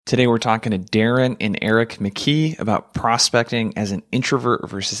Today we're talking to Darren and Eric McKee about prospecting as an introvert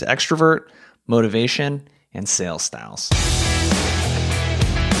versus extrovert, motivation, and sales styles.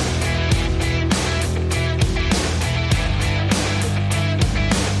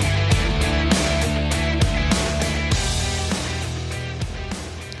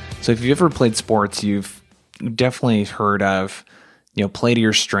 So if you've ever played sports, you've definitely heard of, play to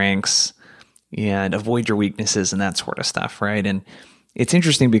your strengths and avoid your weaknesses and that sort of stuff, right? And it's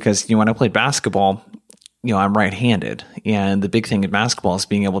interesting because, when I played basketball, I'm right-handed. And the big thing in basketball is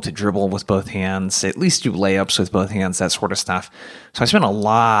being able to dribble with both hands, at least do layups with both hands, that sort of stuff. So I spent a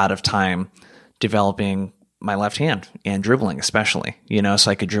lot of time developing my left hand and dribbling especially, so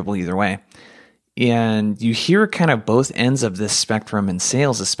I could dribble either way. And you hear kind of both ends of this spectrum in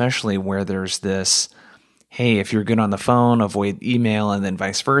sales, especially where there's this, hey, if you're good on the phone, avoid email, and then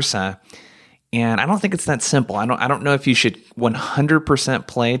vice versa. And I don't think it's that simple. I don't know if you should 100%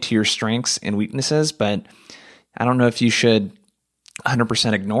 play to your strengths and weaknesses, but I don't know if you should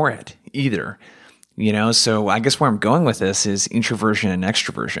 100% ignore it either. So I guess where I'm going with this is introversion and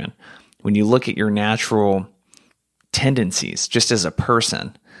extroversion. When you look at your natural tendencies just as a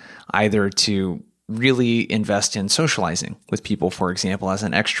person, either to really invest in socializing with people, for example, as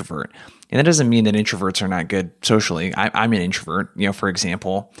an extrovert. And that doesn't mean that introverts are not good socially. I'm an introvert, for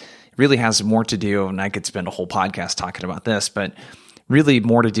example. It really has more to do, and I could spend a whole podcast talking about this, but really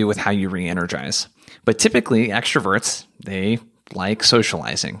more to do with how you re-energize. But typically, extroverts, they like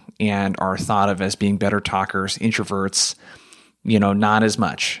socializing and are thought of as being better talkers. Introverts, not as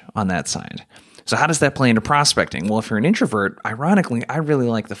much on that side. So how does that play into prospecting? Well, if you're an introvert, ironically, I really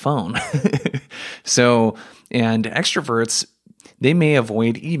like the phone. And extroverts, they may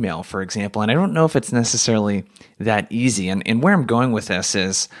avoid email, for example. And I don't know if it's necessarily that easy. And where I'm going with this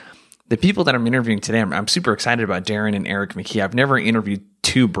is the people that I'm interviewing today, I'm super excited about Darren and Eric McKee. I've never interviewed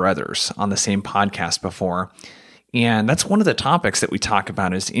two brothers on the same podcast before. And that's one of the topics that we talk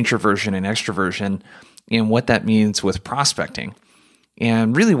about is introversion and extroversion and what that means with prospecting.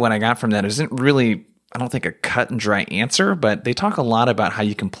 And really what I got from that isn't really, I don't think, a cut and dry answer, but they talk a lot about how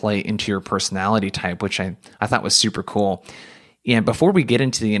you can play into your personality type, which I thought was super cool. And before we get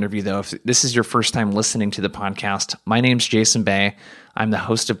into the interview, though, if this is your first time listening to the podcast, my name's Jason Bay. I'm the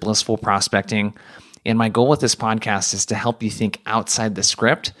host of Blissful Prospecting. And my goal with this podcast is to help you think outside the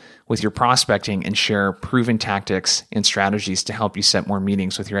script with your prospecting and share proven tactics and strategies to help you set more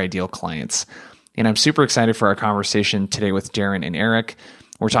meetings with your ideal clients. And I'm super excited for our conversation today with Darren and Eric.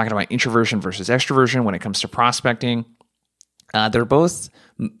 We're talking about introversion versus extroversion when it comes to prospecting. They're both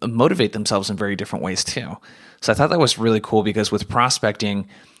motivate themselves in very different ways too. So I thought that was really cool because with prospecting,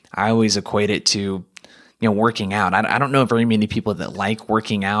 I always equate it to, working out. I don't know very many people that like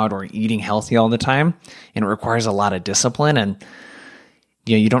working out or eating healthy all the time, and it requires a lot of discipline. And,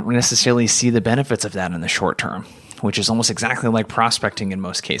 you don't necessarily see the benefits of that in the short term, which is almost exactly like prospecting in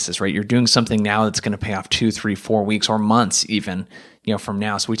most cases, right? You're doing something now that's going to pay off 2, 3, 4 weeks or months even, from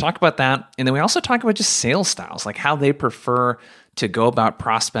now. So we talk about that. And then we also talk about just sales styles, like how they prefer to go about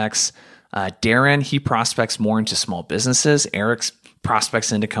prospects. Darren, he prospects more into small businesses. Eric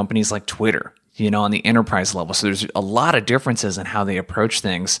prospects into companies like Twitter, on the enterprise level. So there's a lot of differences in how they approach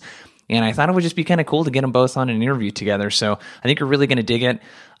things. And I thought it would just be kind of cool to get them both on an interview together. So I think you're really going to dig it.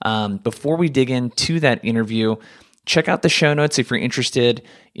 Before we dig into that interview, check out the show notes if you're interested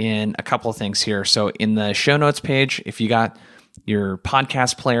in a couple of things here. So in the show notes page, if you got your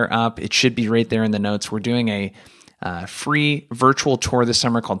podcast player up, it should be right there in the notes. We're doing a free virtual tour this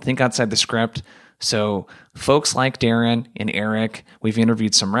summer called Think Outside the Script. So folks like Darren and Eric, we've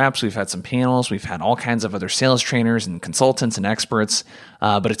interviewed some reps, we've had some panels, we've had all kinds of other sales trainers and consultants and experts,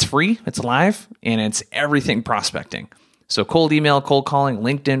 but it's free, it's live, and it's everything prospecting. So cold email, cold calling,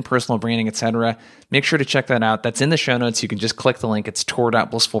 LinkedIn, personal branding, etc. Make sure to check that out. That's in the show notes. You can just click the link. It's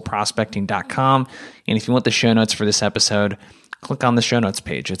tour.blissfulprospecting.com. And if you want the show notes for this episode, click on the show notes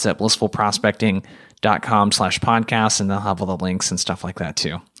page. It's at blissfulprospecting.com/podcast, and they'll have all the links and stuff like that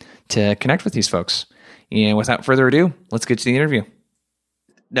too to connect with these folks. And without further ado, let's get to the interview.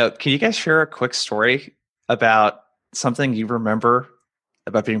 Now, can you guys share a quick story about something you remember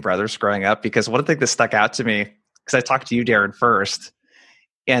about being brothers growing up? Because one thing that stuck out to me, because I talked to you, Darren, first,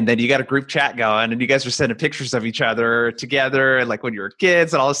 and then you got a group chat going, and you guys were sending pictures of each other together, and like when you were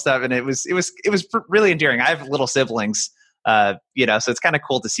kids and all this stuff, and it was really endearing. I have little siblings, so it's kind of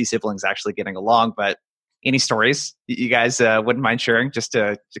cool to see siblings actually getting along. But any stories you guys wouldn't mind sharing just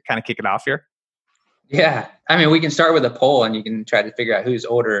to kind of kick it off here? Yeah. I mean, we can start with a poll and you can try to figure out who's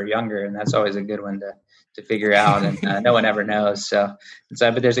older or younger. And that's always a good one to figure out, and no one ever knows.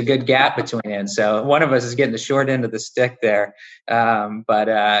 But there's a good gap between it. So one of us is getting the short end of the stick there. No,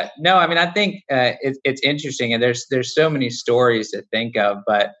 I mean, I think it's interesting, and there's so many stories to think of,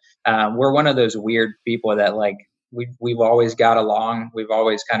 but we're one of those weird people that like we've always got along. We've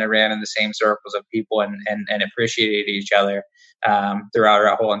always kind of ran in the same circles of people and appreciated each other throughout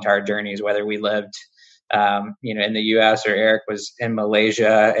our whole entire journeys, whether we lived in the US or Eric was in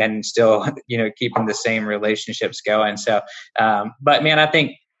Malaysia and still, keeping the same relationships going. So, but man, I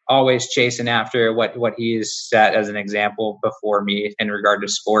think always chasing after what he's set as an example before me in regard to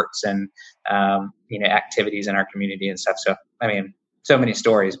sports and, activities in our community and stuff. So, I mean, so many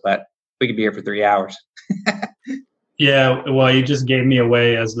stories, but we could be here for 3 hours. Yeah. Well, you just gave me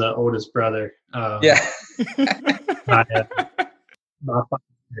away as the oldest brother. Yeah.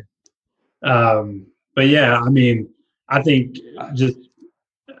 But yeah, I mean, I think just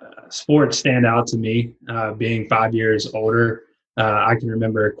sports stand out to me. Being 5 years older, I can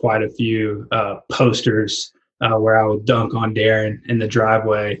remember quite a few posters where I would dunk on Darren in the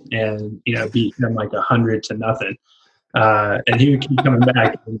driveway and beat him like 100-0. And he would keep coming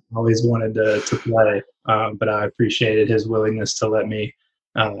back and always wanted to play. But I appreciated his willingness to let me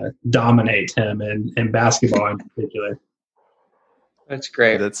dominate him in basketball in particular. That's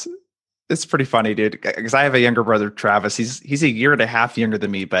great. It's pretty funny, dude, because I have a younger brother, Travis. He's a year and a half younger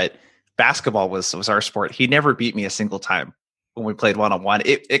than me, but basketball was our sport. He never beat me a single time when we played one-on-one.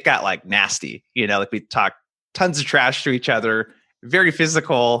 It got like nasty, like we talked tons of trash to each other, very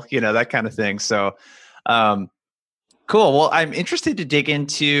physical, that kind of thing. So cool. Well, I'm interested to dig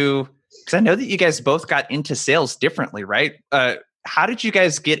into, because I know that you guys both got into sales differently, right? How did you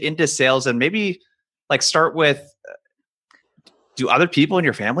guys get into sales? And maybe like start with, do other people in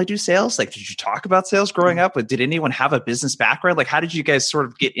your family do sales? Like, did you talk about sales growing up? Did anyone have a business background? Like, how did you guys sort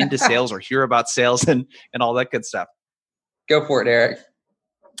of get into sales or hear about sales and all that good stuff? Go for it, Eric.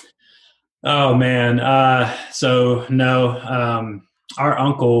 Oh, man. So no, our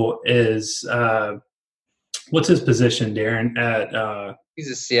uncle is, what's his position, Darren?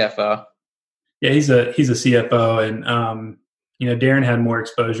 He's a CFO. Yeah, he's a CFO. And, Darren had more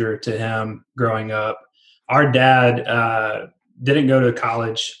exposure to him growing up. Our dad, didn't go to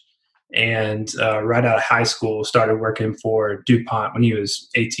college and right out of high school started working for DuPont when he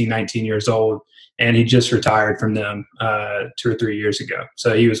was 18, 19 years old. And he just retired from them 2 or 3 years ago.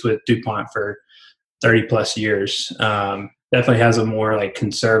 So he was with DuPont for 30 plus years. Definitely has a more like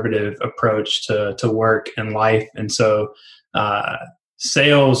conservative approach to work and life. And so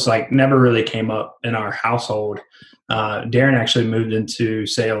sales like never really came up in our household. Darren actually moved into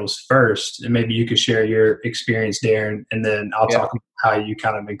sales first, and maybe you could share your experience, Darren, and then I'll talk about how you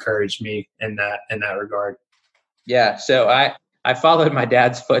kind of encouraged me in that regard. Yeah. So I followed my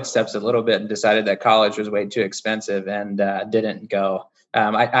dad's footsteps a little bit and decided that college was way too expensive and didn't go.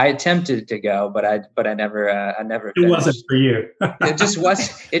 I attempted to go, but I never finished. It wasn't for you. It just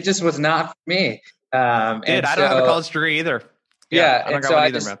was not for me. I don't have a college degree either. Yeah. I don't got one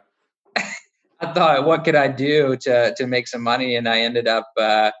either, man. I thought, what could I do to make some money? And I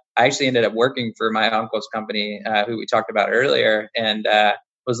actually ended up working for my uncle's company, who we talked about earlier, and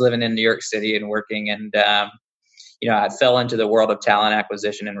was living in New York City and working. And, I fell into the world of talent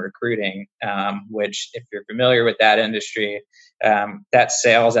acquisition and recruiting, which if you're familiar with that industry, that's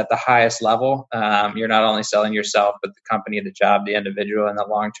sales at the highest level. You're not only selling yourself, but the company, the job, the individual, and the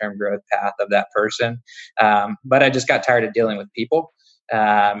long-term growth path of that person. But I just got tired of dealing with people.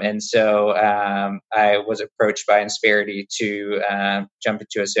 And so I was approached by Insperity to jump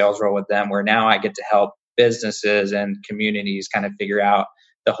into a sales role with them, where now I get to help businesses and communities kind of figure out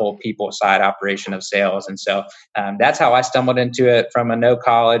the whole people side operation of sales. And so that's how I stumbled into it, from a no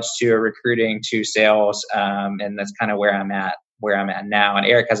college to a recruiting to sales. And that's kind of where I'm at now. And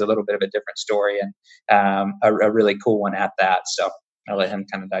Eric has a little bit of a different story and a really cool one at that. So I'll let him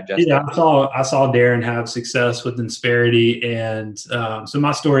kind of digest. Yeah, I saw Darren have success with Insperity, and so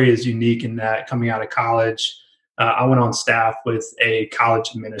my story is unique in that coming out of college, I went on staff with a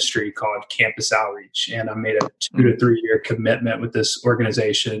college ministry called Campus Outreach, and I made a 2 to 3 year commitment with this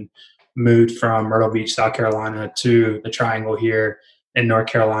organization. Moved from Myrtle Beach, South Carolina, to the Triangle here in North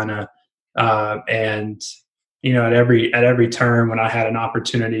Carolina, and at every turn when I had an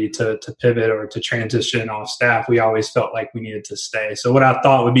opportunity to pivot or to transition off staff, we always felt like we needed to stay. So what I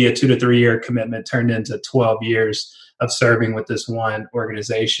thought would be a 2 to 3 year commitment turned into 12 years of serving with this one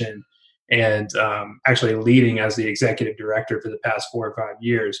organization, and actually leading as the executive director for the past 4 or 5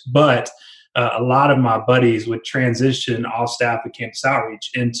 years. But a lot of my buddies would transition off staff at Campus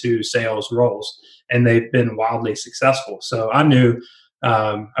Outreach into sales roles, and they've been wildly successful. So I knew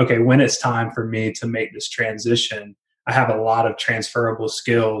okay, when it's time for me to make this transition, I have a lot of transferable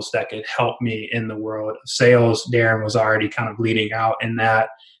skills that could help me in the world of sales. Darren was already kind of leading out in that,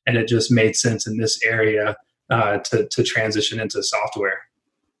 and it just made sense in this area to transition into software.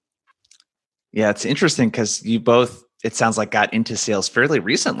 Yeah, it's interesting because you both, it sounds like, got into sales fairly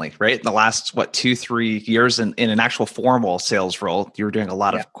recently, right? In the last, 2-3 years in an actual formal sales role, you were doing a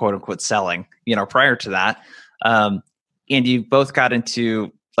lot of quote unquote selling, prior to that. And you both got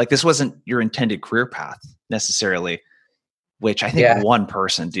into, like, this wasn't your intended career path necessarily, which I think one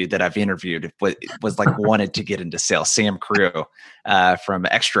person, dude, that I've interviewed was like wanted to get into sales. Sam Crew from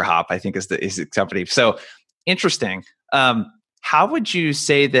Extra Hop, I think is the company. So interesting. How would you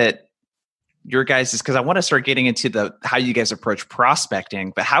say that your guys' because I want to start getting into how you guys approach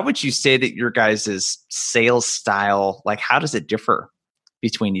prospecting, but how would you say that your guys' sales style, like how does it differ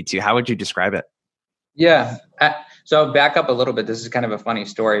between you two? How would you describe it? Yeah. So back up a little bit. This is kind of a funny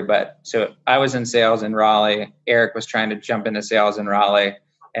story, but so I was in sales in Raleigh. Eric was trying to jump into sales in Raleigh,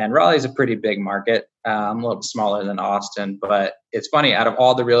 and Raleigh is a pretty big market. A little smaller than Austin, but it's funny. Out of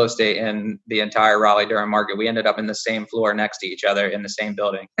all the real estate in the entire Raleigh-Durham market, we ended up in the same floor next to each other in the same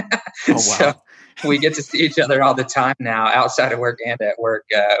building. Oh, wow. So we get to see each other all the time now, outside of work and at work,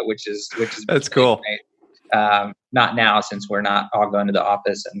 which is that's cool. Great. Not now, since we're not all going to the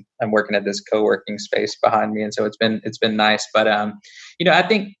office, and I'm working at this co-working space behind me, and so it's been nice. But I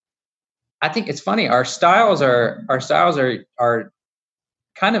think it's funny. Our styles are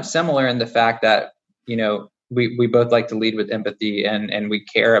kind of similar in the fact that we both like to lead with empathy, and we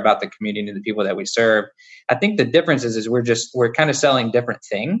care about the community and the people that we serve. I think the difference is we're kind of selling different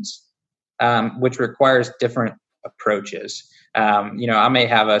things, which requires different approaches. I may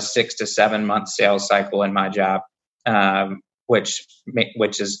have a 6 to 7 month sales cycle in my job, which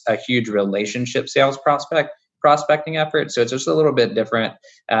is a huge relationship sales prospecting effort. So it's just a little bit different.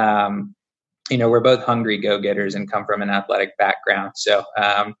 We're both hungry go-getters and come from an athletic background. So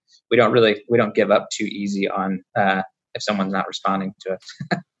we don't give up too easy on if someone's not responding to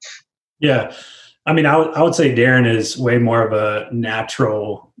us. Yeah. I mean, I would say Darren is way more of a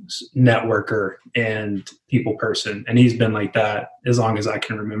natural networker and people person. And he's been like that as long as I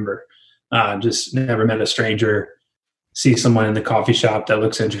can remember. Just never met a stranger, see someone in the coffee shop that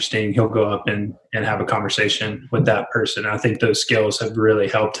looks interesting. He'll go up and have a conversation with that person. I think those skills have really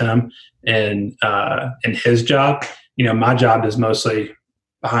helped him in his job. My job is mostly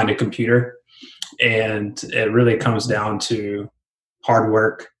behind a computer, and it really comes down to hard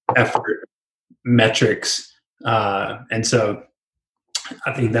work, effort, metrics. And so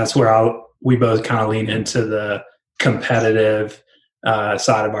I think that's where we both kind of lean into the competitive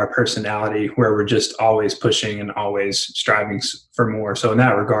side of our personality, where we're just always pushing and always striving for more. So in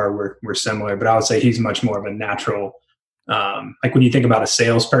that regard, we're similar, but I would say he's much more of a natural, like when you think about a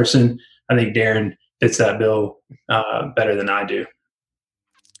salesperson, I think Darren fits that bill better than I do.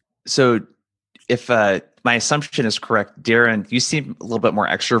 So if my assumption is correct, Darren, you seem a little bit more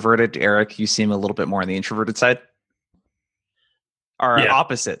extroverted. Eric, you seem a little bit more on the introverted side. Or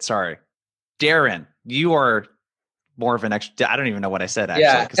opposite, sorry. Darren, you are more of an I don't even know what I said,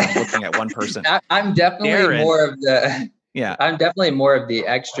 actually, because I'm looking at one person. I'm definitely Darren, more of the... Yeah, I'm definitely more of the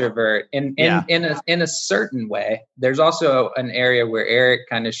extrovert in a certain way. There's also an area where Eric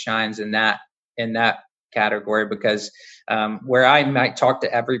kind of shines in that category, because where I might talk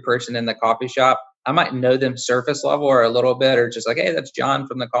to every person in the coffee shop, I might know them surface level or a little bit, or just like, hey, that's John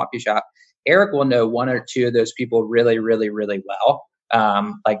from the coffee shop. Eric will know one or two of those people really, really, really well,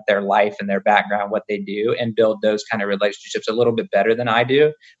 like their life and their background, what they do, and build those kind of relationships a little bit better than I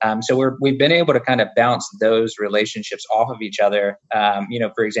do. So we've been able to kind of bounce those relationships off of each other.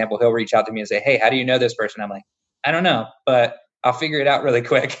 For example, he'll reach out to me and say, hey, how do you know this person? I'm like, I don't know, but I'll figure it out really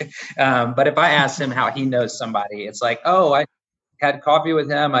quick. But if I ask him how he knows somebody, it's like, oh, I had coffee with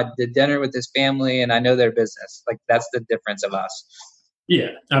him, I did dinner with his family, and I know their business. Like, that's the difference of us. Yeah.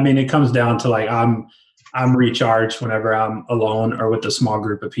 I mean, it comes down to like, I'm recharged whenever I'm alone or with a small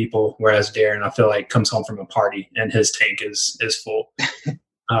group of people, whereas Darren, I feel like, comes home from a party and his tank is full.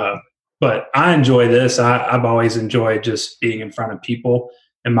 But I enjoy this. I've always enjoyed just being in front of people.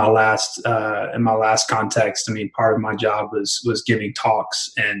 In my last context, I mean, part of my job was giving talks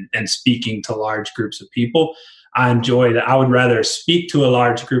and speaking to large groups of people. I enjoy that. I would rather speak to a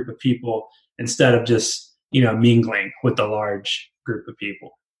large group of people instead of just, mingling with a large group of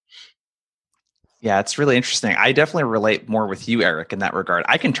people. Yeah, it's really interesting. I definitely relate more with you, Eric, in that regard.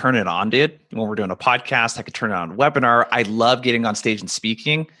 I can turn it on, dude. When we're doing a podcast, I can turn it on a webinar. I love getting on stage and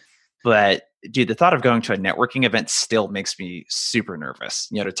speaking, but dude, the thought of going to a networking event still makes me super nervous,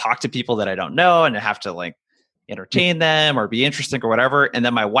 to talk to people that I don't know and to have to entertain them or be interesting or whatever. And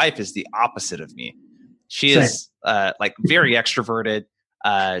then my wife is the opposite of me. She Same. is like very extroverted.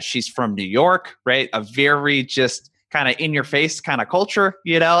 She's from New York, right? A very just kind of in your face kind of culture,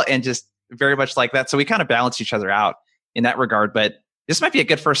 and just very much like that. So we kind of balance each other out in that regard. But this might be a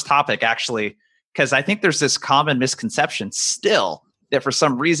good first topic, actually, because I think there's this common misconception still that for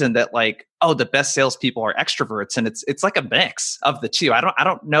some reason that like, oh, the best salespeople are extroverts, and it's like a mix of the two. I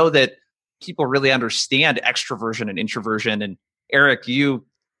don't know that people really understand extroversion and introversion. And Eric, you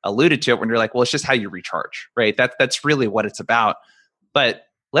alluded to it when you're like, well, it's just how you recharge, right? That's really what it's about. But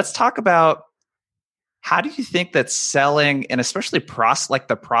let's talk about, how do you think that selling, and especially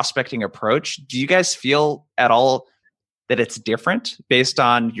the prospecting approach, do you guys feel at all that it's different based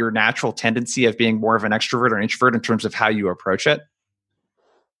on your natural tendency of being more of an extrovert or introvert in terms of how you approach it?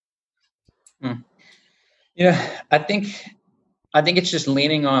 Yeah, I think it's just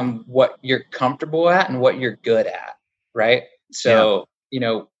leaning on what you're comfortable at and what you're good at, right? So,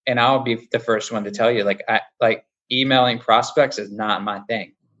 and I'll be the first one to tell you, like emailing prospects is not my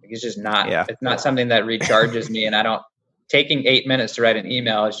thing. It's just not, it's not something that recharges me. And taking 8 minutes to write an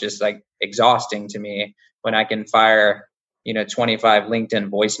email is just like exhausting to me when I can fire, 25 LinkedIn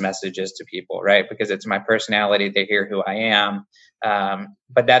voice messages to people, right? Because it's my personality. They hear who I am.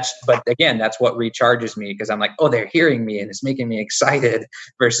 But again, that's what recharges me, because I'm like, oh, they're hearing me and it's making me excited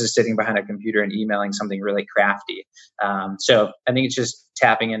versus sitting behind a computer and emailing something really crafty. So I think it's just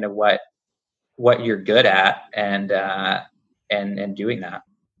tapping into what you're good at and doing that.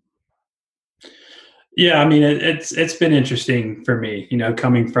 Yeah, I mean, it's been interesting for me,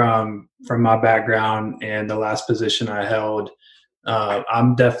 coming from my background and the last position I held.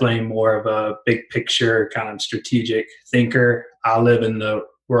 I'm definitely more of a big picture kind of strategic thinker. I live in the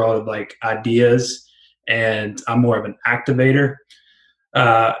world of like ideas, and I'm more of an activator,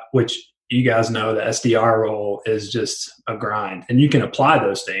 which you guys know the SDR role is just a grind, and you can apply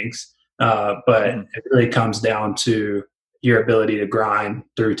those things, but it really comes down to your ability to grind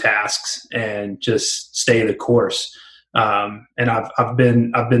through tasks and just stay the course. And I've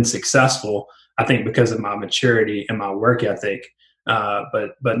been successful, I think, because of my maturity and my work ethic.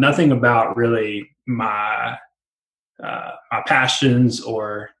 But nothing about really my passions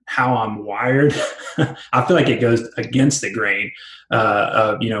or how I'm wired. I feel like it goes against the grain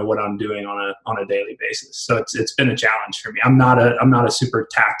of what I'm doing on a daily basis. So it's been a challenge for me. I'm not a super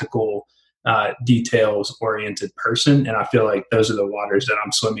tactical, details oriented person, and I feel like those are the waters that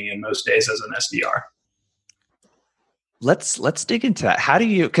I'm swimming in most days as an SDR. Let's dig into that. How do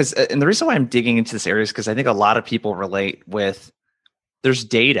you? And the reason why I'm digging into this area is because I think a lot of people relate with. There's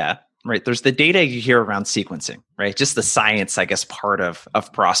data, right? There's the data you hear around sequencing, right? Just the science, I guess, part of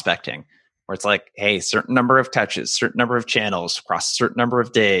prospecting, where it's like, hey, certain number of touches, certain number of channels across a certain number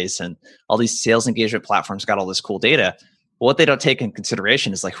of days, and all these sales engagement platforms got all this cool data. But what they don't take in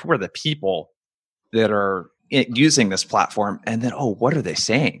consideration is like, who are the people that are using this platform, and then, oh, what are they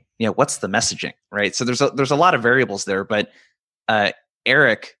saying? What's the messaging, right? So there's a lot of variables there. But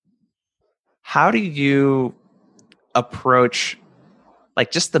Eric, how do you approach like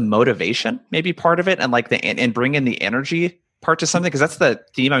just the motivation, maybe part of it, and like and bring in the energy part to something? Because that's the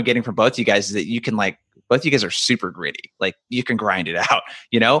theme I'm getting from both you guys, is that you can both you guys are super gritty, like you can grind it out.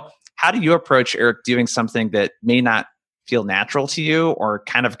 How do you approach, Eric, doing something that may not feel natural to you or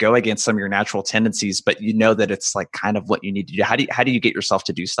kind of go against some of your natural tendencies, but that it's like kind of what you need to do? How do you get yourself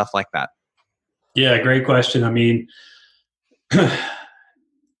to do stuff like that? Yeah, great question. I mean,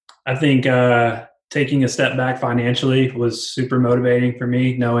 I think taking a step back financially was super motivating for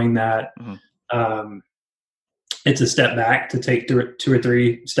me, knowing that it's a step back to take 2 or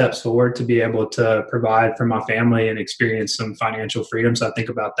 3 steps forward to be able to provide for my family and experience some financial freedom. So I think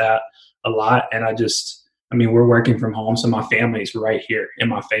about that a lot. And we're working from home, so my family's right here in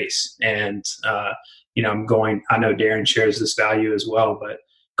my face. And, I know Darren shares this value as well, but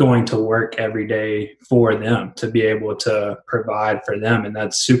going to work every day for them to be able to provide for them. And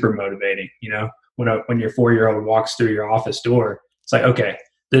that's super motivating. When your 4-year-old walks through your office door, it's like, okay,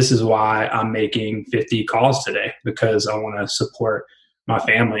 this is why I'm making 50 calls today, because I want to support my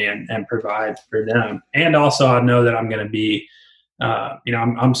family and provide for them. And also I know that I'm going to be,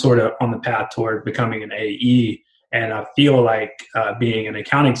 I'm sort of on the path toward becoming an AE, and I feel like being an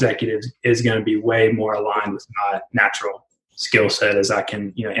account executive is going to be way more aligned with my natural skill set, as I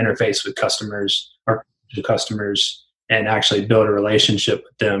can, interface with customers and actually build a relationship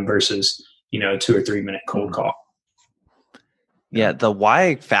with them versus, 2 or 3 minute cold call. Yeah. The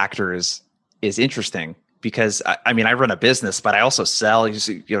why factor is interesting because I run a business, but I also sell,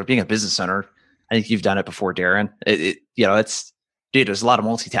 being a business owner. I think you've done it before, Darren. It's dude, there's a lot of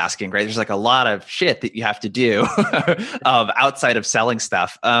multitasking, right? There's like a lot of shit that you have to do outside of selling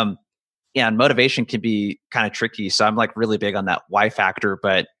stuff. Yeah, and motivation can be kind of tricky. So I'm like really big on that why factor,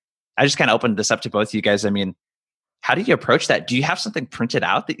 but I just kind of opened this up to both of you guys. I mean, how do you approach that? Do you have something printed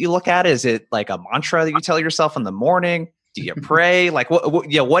out that you look at? Is it like a mantra that you tell yourself in the morning? Do you pray? Like what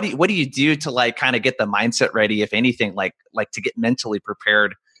do you do to like kind of get the mindset ready, if anything, like to get mentally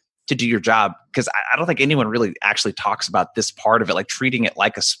prepared to do your job? Because I don't think anyone really actually talks about this part of it, like treating it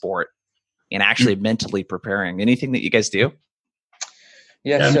like a sport and actually mentally preparing. Anything that you guys do?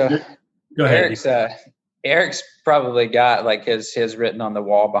 Yeah. So go ahead. Eric's probably got like his written on the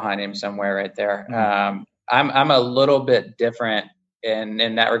wall behind him somewhere right there. I'm a little bit different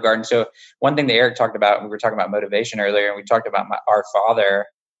in that regard. And so one thing that Eric talked about, we were talking about motivation earlier, and we talked about our father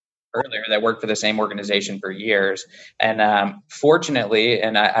earlier that worked for the same organization for years. And fortunately,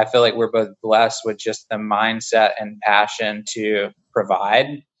 and I feel like we're both blessed with just the mindset and passion to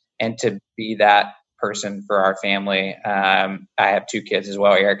provide and to be that person for our family. I have 2 kids as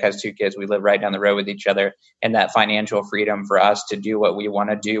well. Eric has 2 kids. We live right down the road with each other. And that financial freedom for us to do what we want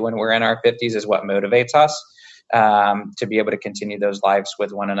to do when we're in our 50s is what motivates us to be able to continue those lives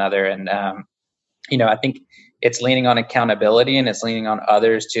with one another. And, I think it's leaning on accountability, and it's leaning on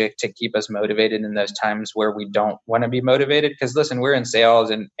others to keep us motivated in those times where we don't want to be motivated. Because listen, we're in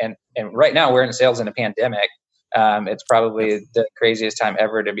sales, and right now we're in sales in a pandemic. It's probably the craziest time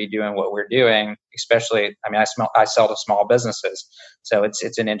ever to be doing what we're doing, especially, I sell to small businesses. So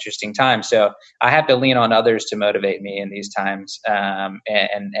it's an interesting time. So I have to lean on others to motivate me in these times,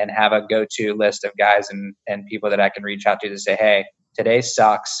 and have a go-to list of guys and people that I can reach out to say, hey, today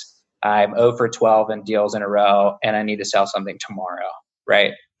sucks. I'm 0 for 12 in deals in a row, and I need to sell something tomorrow.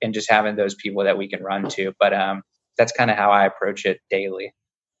 Right. And just having those people that we can run to. But that's kind of how I approach it daily.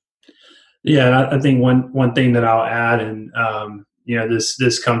 Yeah, I think one thing that I'll add, and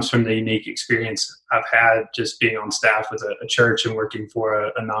this comes from the unique experience I've had just being on staff with a church and working for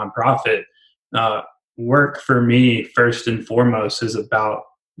a nonprofit. Work for me, first and foremost, is about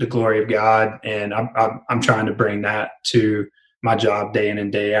the glory of God, and I'm trying to bring that to my job day in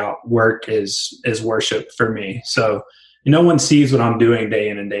and day out. Work is worship for me. So no one sees what I'm doing day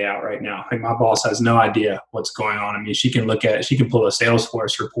in and day out right now. Like my boss has no idea what's going on. I mean, she can pull a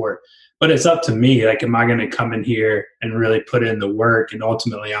Salesforce report, but it's up to me. Like, am I going to come in here and really put in the work? And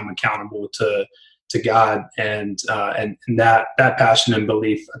ultimately I'm accountable to God. And that passion and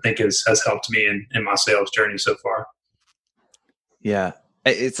belief, I think has helped me in my sales journey so far. Yeah.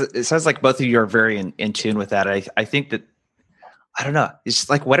 It sounds like both of you are very in tune with that. I think that, I don't know. It's just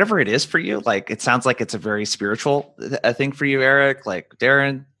like whatever it is for you. Like it sounds like it's a very spiritual thing for you, Eric. Like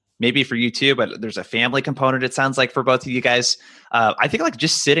Darren, maybe for you too. But there's a family component. It sounds like for both of you guys. I think like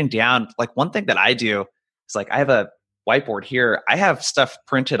just sitting down. Like one thing that I do is like I have a whiteboard here. I have stuff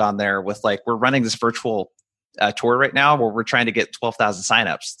printed on there with like we're running this virtual tour right now where we're trying to get 12,000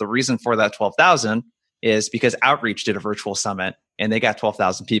 signups. The reason for that 12,000 is because Outreach did a virtual summit and they got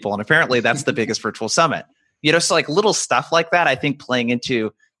 12,000 people, and apparently that's the biggest virtual summit. So like little stuff like that, I think playing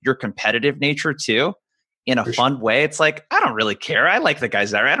into your competitive nature too, in a fun way. It's like, I don't really care. I like the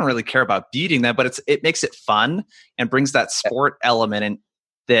guys there. I don't really care about beating them, but it makes it fun and brings that sport element in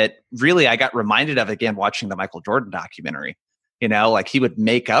that really I got reminded of again, watching the Michael Jordan documentary, like he would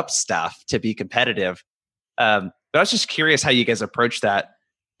make up stuff to be competitive. But I was just curious how you guys approach that.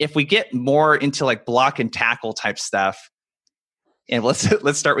 If we get more into like block and tackle type stuff, and let's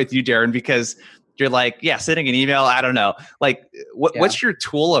start with you, Darren, because you're like, yeah, sending an email. I don't know. Like what's your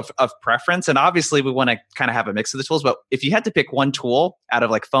tool of preference? And obviously we want to kind of have a mix of the tools, but if you had to pick one tool out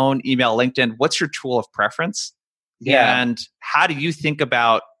of like phone, email, LinkedIn, what's your tool of preference? Yeah. And how do you think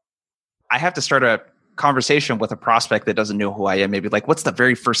about, I have to start a conversation with a prospect that doesn't know who I am. Maybe like, what's the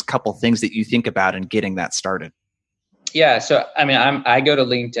very first couple things that you think about in getting that started? Yeah. So, I go to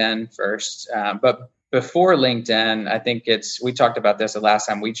LinkedIn first, but before LinkedIn, I think we talked about this the last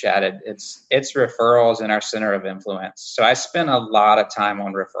time we chatted. It's referrals in our center of influence. So I spend a lot of time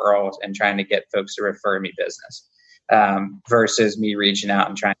on referrals and trying to get folks to refer me business, versus me reaching out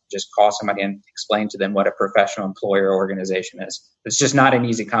and trying to just call somebody and explain to them what a professional employer organization is. It's just not an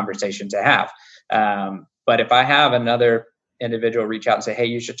easy conversation to have. But if I have another individual reach out and say, hey,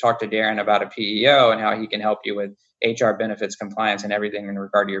 you should talk to Darren about a PEO and how he can help you with HR benefits, compliance, and everything in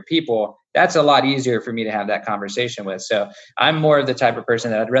regard to your people, that's a lot easier for me to have that conversation with. So I'm more of the type of person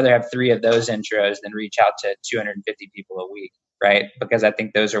that I'd rather have 3 of those intros than reach out to 250 people a week, right? Because I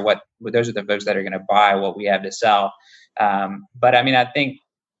think those are the folks that are going to buy what we have to sell. But I think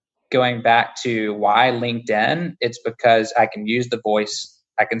going back to why LinkedIn, it's because I can use the voice,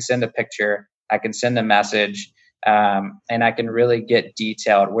 I can send a picture, I can send a message. And I can really get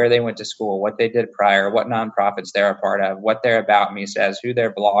detailed where they went to school, what they did prior, what nonprofits they're a part of, what their About Me says, who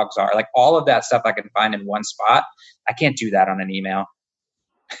their blogs are, like all of that stuff I can find in one spot. I can't do that on an email.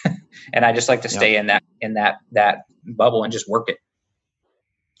 And I just like to stay in that bubble and just work it.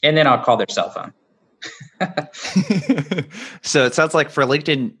 And then I'll call their cell phone. So it sounds like for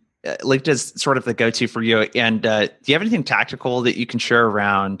LinkedIn, LinkedIn's sort of the go-to for you. And do you have anything tactical that you can share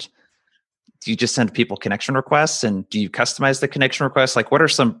around? Do you just send people connection requests, and do you customize the connection requests? Like, what are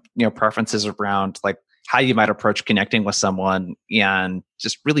some preferences around like how you might approach connecting with someone, and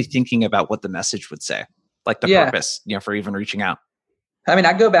just really thinking about what the message would say, like the purpose, for even reaching out? I mean,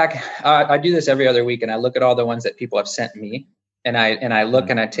 I go back. I do this every other week, and I look at all the ones that people have sent me, and I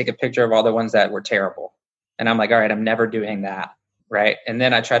look and I take a picture of all the ones that were terrible, and I'm like, all right, I'm never doing that, right? And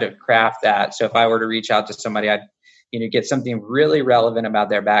then I try to craft that. So if I were to reach out to somebody, I'd get something really relevant about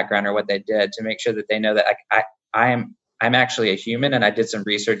their background or what they did to make sure that they know that I'm actually a human, and I did some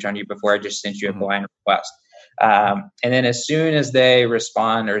research on you before I just sent you a blind request. And then as soon as they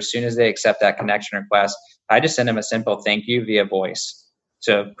respond, or as soon as they accept that connection request, I just send them a simple thank you via voice.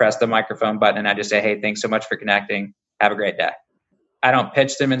 So press the microphone button and I just say, hey, thanks so much for connecting. Have a great day. I don't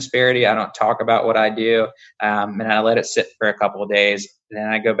pitch them Insperity. I don't talk about what I do. And I let it sit for a couple of days. And then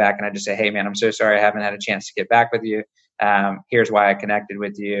I go back and I just say, hey, man, I'm so sorry I haven't had a chance to get back with you. Here's why I connected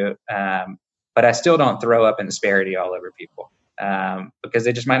with you. But I still don't throw up Insperity all over people because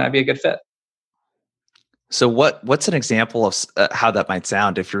they just might not be a good fit. So what's an example of how that might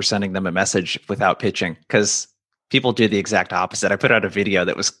sound if you're sending them a message without pitching? Because people do the exact opposite. I put out a video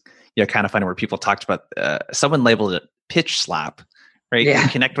that was kind of funny where people talked about someone labeled it pitch slap. Right. Yeah. You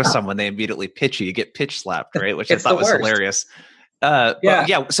connect with someone, they immediately pitch you get pitch slapped, right? Which I thought was hilarious.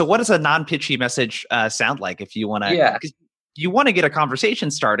 So what does a non-pitchy message sound like if you want to, because you want to get a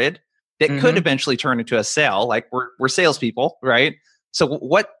conversation started that could eventually turn into a sale? Like we're salespeople, right? So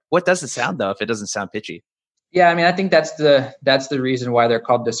what does it sound though, if it doesn't sound pitchy? Yeah. I mean, I think that's the reason why they're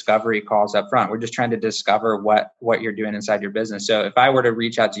called discovery calls up front. We're just trying to discover what you're doing inside your business. So if I were to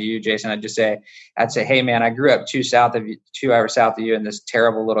reach out to you, Jason, I'd say, hey man, I grew up 2 hours south of you in this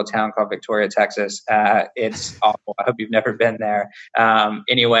terrible little town called Victoria, Texas. It's awful. I hope you've never been there.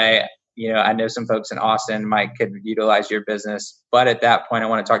 Anyway, I know some folks in Austin could utilize your business, but at that point, I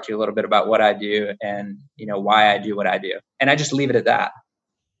want to talk to you a little bit about what I do and, why I do what I do. And I just leave it at that.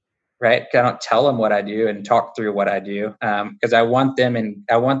 Right? I don't tell them what I do and talk through what I do because I want them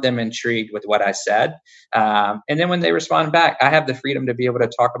intrigued with what I said. And then when they respond back, I have the freedom to be able to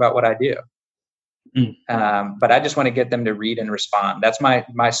talk about what I do. But I just want to get them to read and respond. That's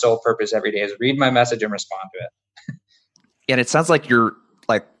my sole purpose every day is read my message and respond to it. And it sounds like you're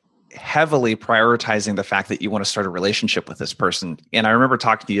like heavily prioritizing the fact that you want to start a relationship with this person. And I remember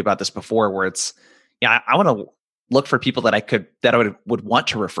talking to you about this before where it's, I want to look for people that I would want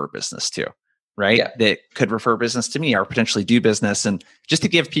to refer business to, right? Yeah. That could refer business to me or potentially do business. And just to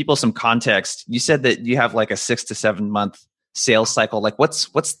give people some context, you said that you have like a 6 to 7 month sales cycle. Like what's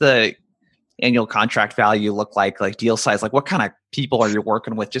the annual contract value look like deal size? Like what kind of people are you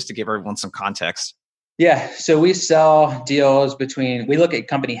working with, just to give everyone some context? Yeah. So we sell deals we look at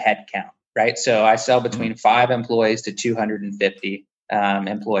company headcount, right? So I sell between 5 employees to 250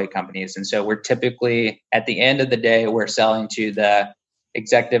 employee companies. And so we're typically, at the end of the day, we're selling to the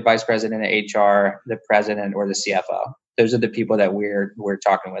executive vice president of HR, the president, or the CFO. Those are the people that we're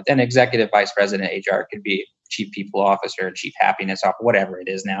talking with. And executive vice president of HR could be chief people officer, chief happiness officer, whatever it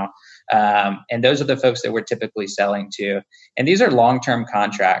is now. And those are the folks that we're typically selling to. And these are long-term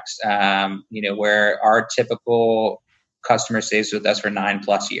contracts, where our typical customer stays with us for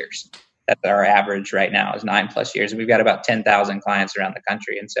 9+ years. That's our average right now is 9+ years. And we've got about 10,000 clients around the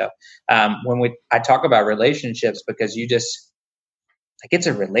country. And so I talk about relationships because it's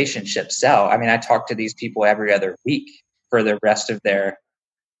a relationship sell. I mean, I talk to these people every other week for the rest of their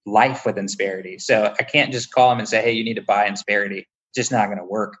life with Insperity. So I can't just call them and say, hey, you need to buy Insperity. It's just not going to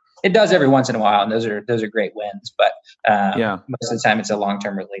work. It does every once in a while. And those are great wins. But most of the time it's a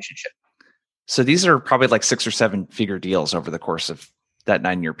long-term relationship. So these are probably like 6 or 7 figure deals over the course of that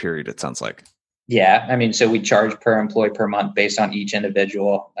 9-year period, it sounds like. Yeah. I mean, so we charge per employee per month based on each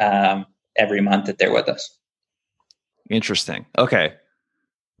individual every month that they're with us. Interesting. Okay.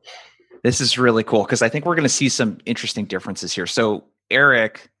 This is really cool because I think we're going to see some interesting differences here. So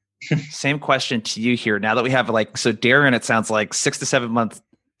Eric, same question to you here. Now that we have so Darren, it sounds like 6 to 7 month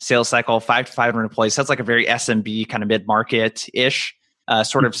sales cycle, 5 to 500 employees. Sounds like a very SMB kind of mid-market-ish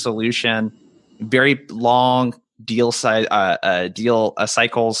sort of solution. Very long deal size,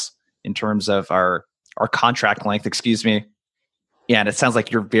 cycles in terms of our contract length, excuse me. Yeah, and it sounds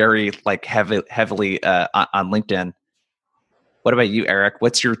like you're very like heavily on LinkedIn. What about you, Eric?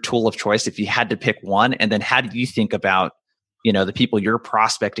 What's your tool of choice if you had to pick one? And then how do you think about, the people you're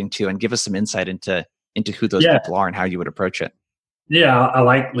prospecting to, and give us some insight into who those people are and how you would approach it? Yeah, I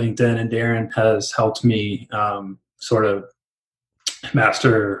like LinkedIn, and Darren has helped me sort of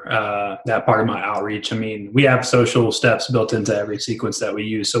master that part of my outreach. I mean, we have social steps built into every sequence that we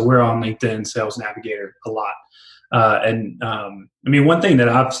use. So we're on LinkedIn Sales Navigator a lot. I mean, one thing that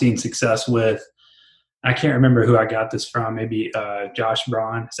I've seen success with, I can't remember who I got this from, maybe Josh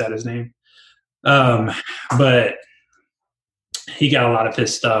Braun, is that his name? But he got a lot of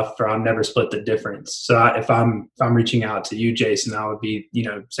his stuff from Never Split the Difference. So if I'm reaching out to you, Jason, I would be,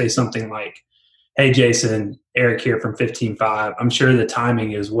 say something like, hey, Jason, Eric here from 15.5. I'm sure the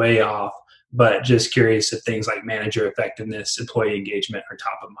timing is way off, but just curious if things like manager effectiveness, employee engagement are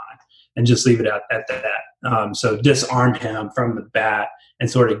top of mind, and just leave it at that. So disarm him from the bat and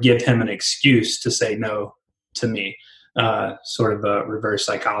sort of give him an excuse to say no to me. Sort of a reverse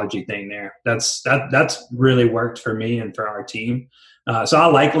psychology thing there. That's really worked for me and for our team. So I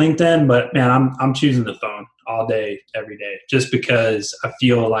like LinkedIn, but man, I'm choosing the phone all day, every day, just because I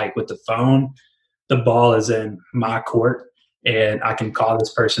feel like with the phone, the ball is in my court, and I can call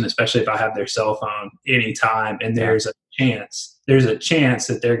this person, especially if I have their cell phone, anytime, and there's a chance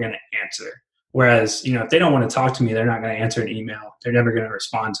that they're going to answer. Whereas, if they don't want to talk to me, they're not going to answer an email. They're never going to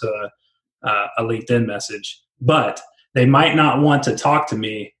respond to a LinkedIn message. But they might not want to talk to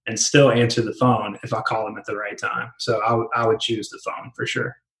me and still answer the phone if I call them at the right time. So I would choose the phone for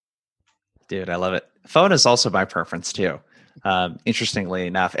sure. Dude, I love it. Phone is also my preference too. Interestingly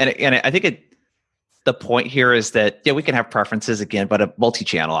enough. And I think the point here is that, we can have preferences again, but a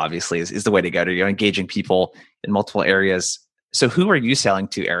multi-channel obviously is the way to go to, engaging people in multiple areas. So who are you selling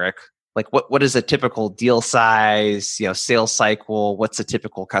to, Eric? Like what is a typical deal size, sales cycle? What's a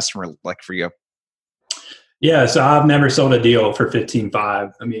typical customer like for you? Yeah, so I've never sold a deal for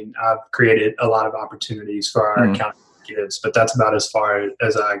 15.5. I mean, I've created a lot of opportunities for our account executives, but that's about as far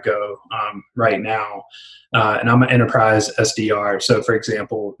as I go right now. And I'm an enterprise SDR. So, for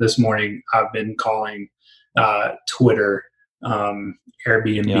example, this morning I've been calling Twitter,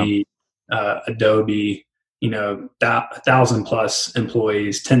 Airbnb, Adobe, 1,000 plus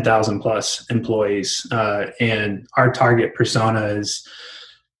employees, 10,000 plus employees, and our target persona is.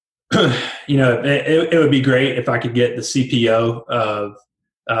 It would be great if I could get the CPO of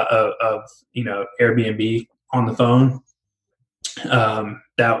Airbnb on the phone.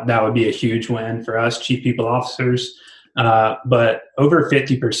 That would be a huge win for us, chief people officers. But over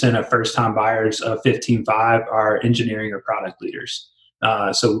 50% of first-time buyers of 15.5 are engineering or product leaders.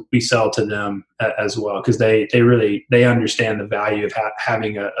 So we sell to them as well, because they understand the value of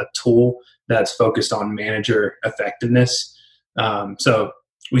having a tool that's focused on manager effectiveness. So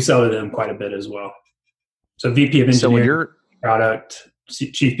we sell to them quite a bit as well. So VP of engineering, product,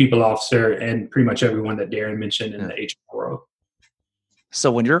 chief people officer, and pretty much everyone that Darren mentioned in the HR world. So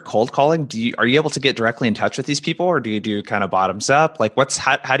when you're cold calling, are you able to get directly in touch with these people, or do you do kind of bottoms up? Like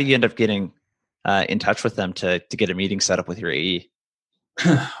how do you end up getting in touch with them to get a meeting set up with your AE?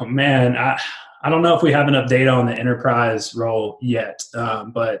 Oh, man, I don't know if we have enough data on the enterprise role yet.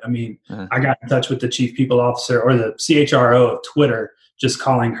 But I mean, I got in touch with the chief people officer or the CHRO of Twitter, just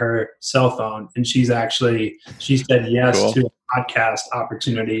calling her cell phone. And she said yes to a podcast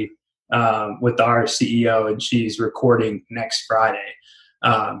opportunity with our CEO, and she's recording next Friday.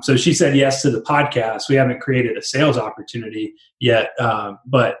 So she said yes to the podcast. We haven't created a sales opportunity yet,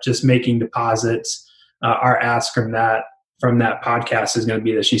 but just making deposits. Our ask from that podcast is going to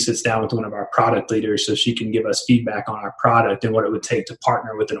be that she sits down with one of our product leaders so she can give us feedback on our product and what it would take to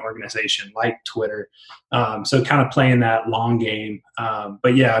partner with an organization like Twitter. So kind of playing that long game.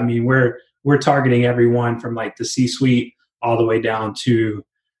 But yeah, I mean, we're targeting everyone from like the C-suite all the way down to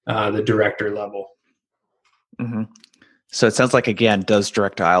the director level. Mm-hmm. So it sounds like, again, those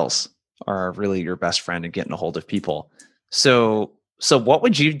direct dials are really your best friend in getting a hold of people. So what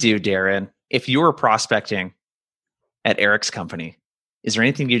would you do, Darren, if you were prospecting at Eric's company? Is there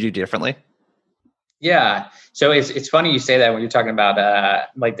anything you do differently? Yeah. So it's funny you say that when you're talking about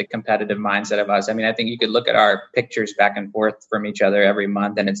like the competitive mindset of us. I mean, I think you could look at our pictures back and forth from each other every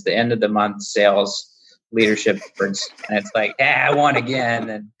month, and it's the end of the month sales leadership efforts, and it's like, I won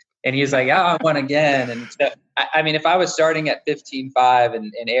again, and he's like, I won again. And so, I mean, if I was starting at 15.5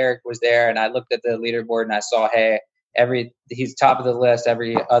 and Eric was there, and I looked at the leaderboard and I saw, hey, he's top of the list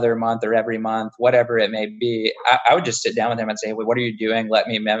every other month or every month, whatever it may be, I would just sit down with him and say, well, what are you doing? Let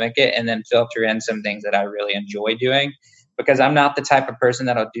me mimic it, and then filter in some things that I really enjoy doing, because I'm not the type of person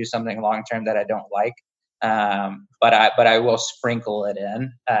that'll do something long-term that I don't like. but I will sprinkle it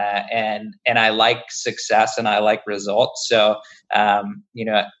in, and I like success and I like results. So,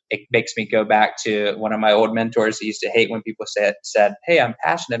 it makes me go back to one of my old mentors. He used to hate when people said, "Hey, I'm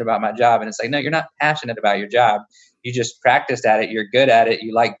passionate about my job," and it's like, no, you're not passionate about your job. You just practiced at it. You're good at it.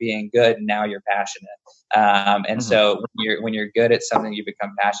 You like being good, and now you're passionate. And so when you're good at something, you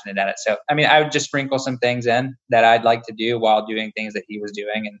become passionate at it. So, I mean, I would just sprinkle some things in that I'd like to do while doing things that he was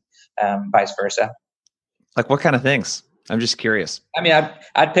doing, and vice versa. Like what kind of things? I'm just curious. I mean,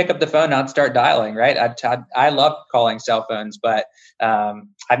 I'd pick up the phone and I'd start dialing, right? I love calling cell phones, but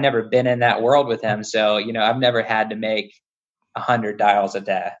I've never been in that world with him. So, I've never had to make 100 dials a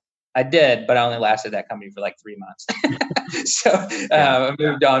day. I did, but I only lasted that company for like 3 months. So I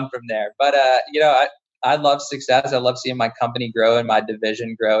moved on from there. But, I love success. I love seeing my company grow and my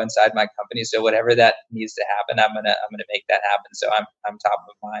division grow inside my company. So whatever that needs to happen, I'm gonna make that happen. So I'm top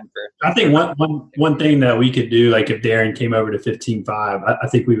of mind for. I think one thing that we could do, like if Darren came over to 15.5, I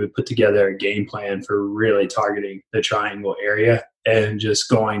think we would put together a game plan for really targeting the triangle area and just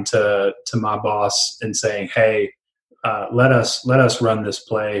going to my boss and saying, hey, let us run this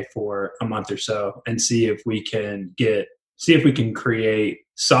play for a month or so and see if we can create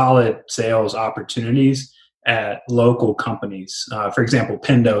solid sales opportunities at local companies. For example,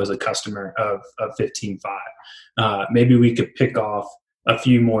 Pendo is a customer of 15.5. Maybe we could pick off a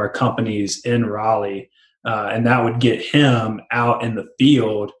few more companies in Raleigh, and that would get him out in the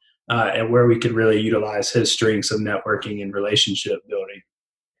field and where we could really utilize his strengths of networking and relationship building.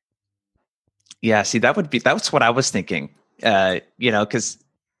 Yeah, see, that's what I was thinking. Because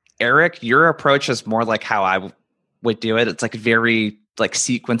Eric, your approach is more like how I would do it. It's like very like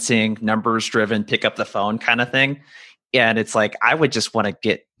sequencing, numbers driven, pick up the phone kind of thing. And it's like, I would just want to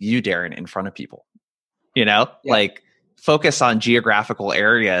get you, Darren, in front of people, like focus on geographical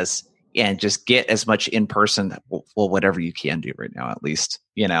areas and just get as much in person, well, whatever you can do right now, at least,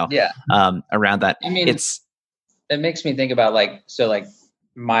 around that. I mean, it makes me think about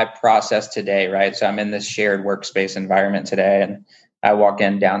my process today, right? So I'm in this shared workspace environment today, and I walk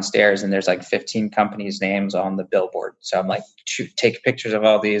in downstairs and there's like 15 companies' names on the billboard. So I'm like, take pictures of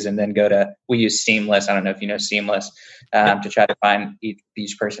all these and then we use Seamless. I don't know if you know Seamless, to try to find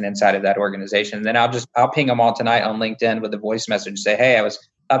each person inside of that organization. And then I'll ping them all tonight on LinkedIn with a voice message, say, hey, I was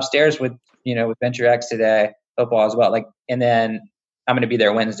upstairs with Venture X today. Hope all is well. And then I'm going to be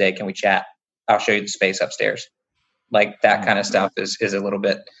there Wednesday. Can we chat? I'll show you the space upstairs. Like that kind of stuff is a little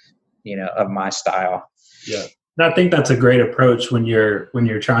bit, of my style. Yeah. I think that's a great approach when you're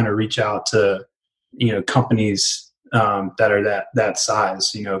trying to reach out to, companies that are that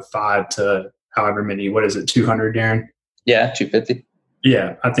size, 5 to however many, what is it, 200, Darren? Yeah, 250.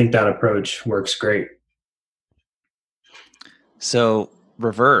 Yeah, I think that approach works great. So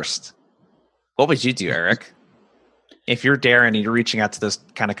reversed, what would you do, Eric? If you're Darren and you're reaching out to those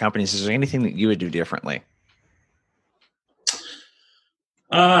kind of companies, is there anything that you would do differently?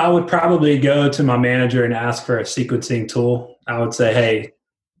 I would probably go to my manager and ask for a sequencing tool. I would say, hey,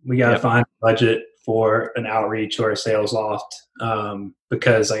 we got to find a budget for an outreach or a sales loft,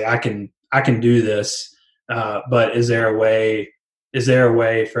 because I can do this, but is there a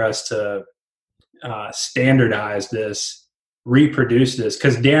way for us to standardize this, reproduce this?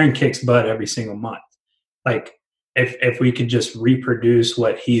 Because Darren kicks butt every single month. Like if we could just reproduce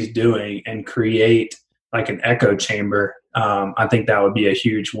what he's doing and create like an echo chamber, I think that would be a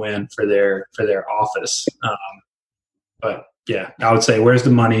huge win for their office. But yeah, I would say, where's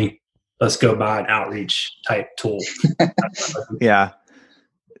the money? Let's go buy an outreach type tool. Yeah.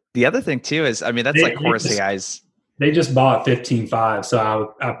 The other thing too is, that's like Chorus AI's. They just bought 15.5,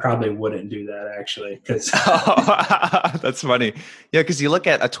 so I probably wouldn't do that actually. That's funny. Yeah, because you look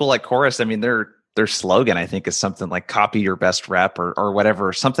at a tool like Chorus. Their slogan, I think, is something like "copy your best rep" or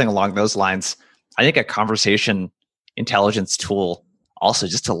whatever, something along those lines. I think a conversation intelligence tool also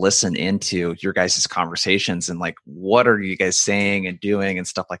just to listen into your guys' conversations and like, what are you guys saying and doing and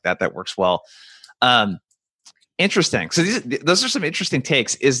stuff like that, that works well. Interesting. So those are some interesting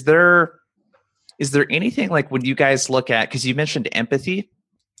takes. Is there anything like when you guys look at, because you mentioned empathy,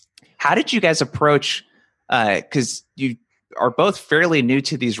 how did you guys approach, because you are both fairly new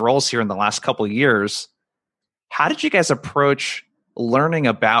to these roles here in the last couple of years, how did you guys approach learning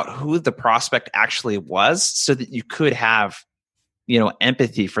about who the prospect actually was so that you could have,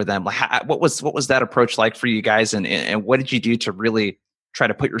 empathy for them? Like, what was that approach like for you guys? And what did you do to really try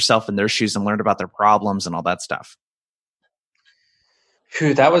to put yourself in their shoes and learn about their problems and all that stuff?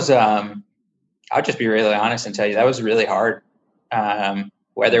 That was, I'll just be really honest and tell you, that was really hard.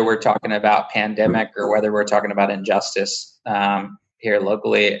 Whether we're talking about pandemic or whether we're talking about injustice here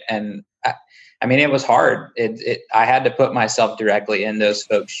locally. And I mean, it was hard. I had to put myself directly in those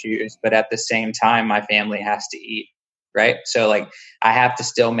folks' shoes, but at the same time, my family has to eat, right? So like, I have to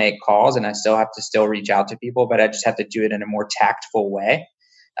still make calls and I still have to still reach out to people, but I just have to do it in a more tactful way.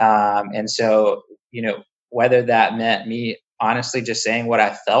 And so, whether that meant me honestly just saying what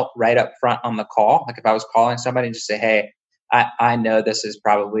I felt right up front on the call, like if I was calling somebody and just say, hey, I know this is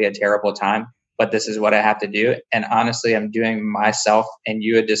probably a terrible time, but this is what I have to do. And honestly, I'm doing myself and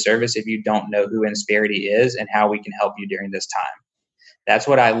you a disservice if you don't know who Insperity is and how we can help you during this time. That's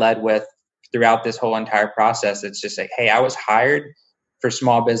what I led with throughout this whole entire process. It's just like, hey, I was hired for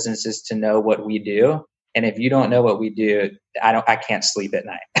small businesses to know what we do. And if you don't know what we do, I can't sleep at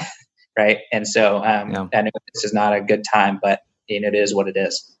night. Right. And so I know this is not a good time, but it is what it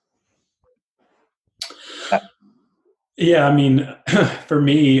is. Yeah, I mean, for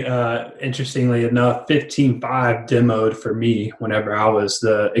me, interestingly enough, 15.5 demoed for me whenever I was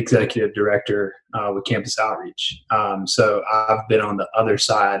the executive director with Campus Outreach. So I've been on the other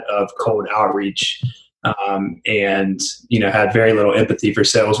side of cold outreach and, had very little empathy for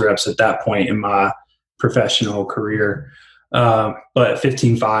sales reps at that point in my professional career. But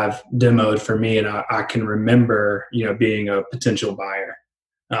 15.5 demoed for me, and I can remember, being a potential buyer.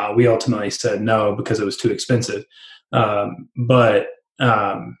 We ultimately said no because it was too expensive. But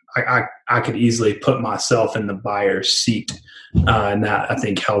I could easily put myself in the buyer's seat. And that I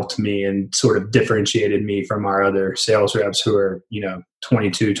think helped me and sort of differentiated me from our other sales reps who are,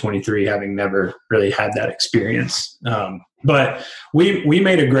 22, 23, having never really had that experience. But we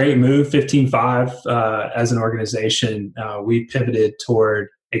made a great move, 15.5 as an organization. We pivoted toward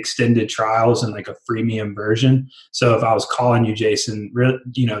extended trials and like a freemium version. So if I was calling you, Jason,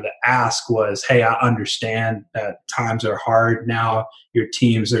 the ask was, hey, I understand that times are hard now. Your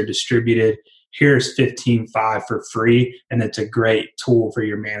teams are distributed. Here's 15.5 for free. And it's a great tool for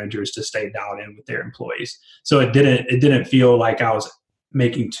your managers to stay dialed in with their employees. So it didn't feel like I was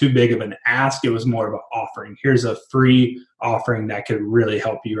making too big of an ask. It was more of an offering. Here's a free offering that could really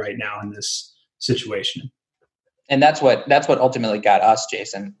help you right now in this situation. And that's what ultimately got us,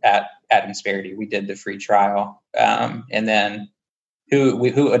 Jason, at Insperity. We did the free trial. And then who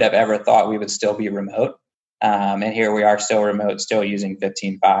would have ever thought we would still be remote? And here we are still remote, still using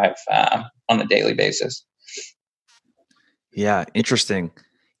 15.5 on a daily basis. Yeah, interesting.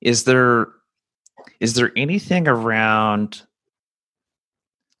 Is there anything around,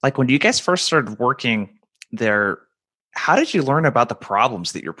 like when you guys first started working there, how did you learn about the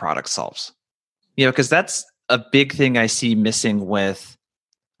problems that your product solves? Because that's a big thing I see missing with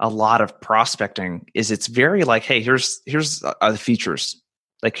a lot of prospecting is it's very like, hey, here's the features.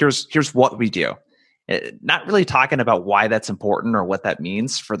 Like here's what we do. Not really talking about why that's important or what that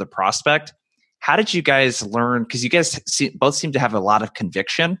means for the prospect. How did you guys learn? Because you guys both seem to have a lot of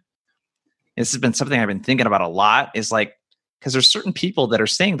conviction. And this has been something I've been thinking about a lot is like, because there's certain people that are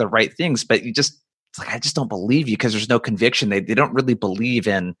saying the right things, but it's like, I just don't believe you because there's no conviction. They don't really believe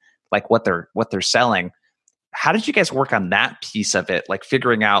in like what they're selling. How did you guys work on that piece of it? Like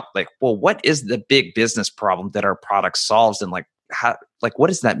figuring out like, well, what is the big business problem that our product solves? And like, how, like, what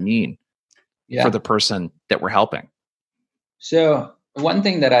does that mean for the person that we're helping? So one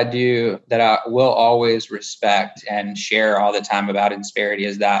thing that I do that I will always respect and share all the time about Insperity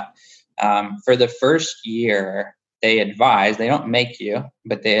is that for the first year, they don't make you,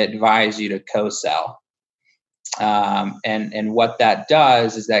 but they advise you to co-sell. And what that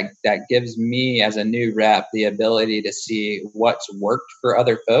does is that gives me as a new rep the ability to see what's worked for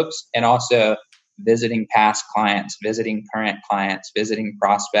other folks and also visiting past clients, visiting current clients, visiting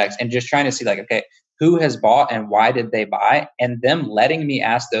prospects, and just trying to see like, okay, who has bought and why did they buy? And them letting me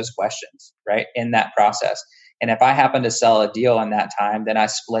ask those questions, right, in that process. And if I happen to sell a deal in that time, then I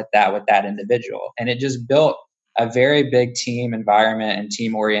split that with that individual. And it just built a very big team environment and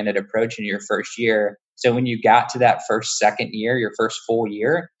team-oriented approach in your first year. So when you got to that second year, your first full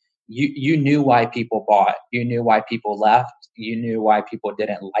year, you knew why people bought. You knew why people left. You knew why people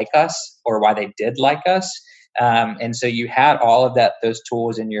didn't like us or why they did like us. And so you had all of those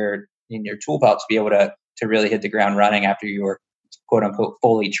tools in your tool belt to be able to really hit the ground running after you were quote unquote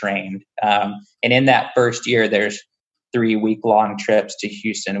fully trained. And in that first year, there's 3-week-long trips to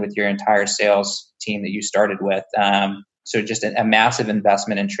Houston with your entire sales team that you started with. So just a massive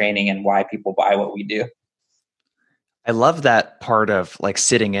investment in training and why people buy what we do. I love that part of like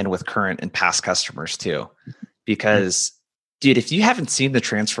sitting in with current and past customers too, because dude, if you haven't seen the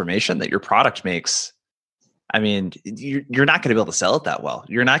transformation that your product makes, I mean, you're not going to be able to sell it that well.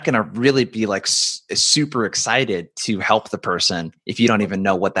 You're not going to really be like super excited to help the person if you don't even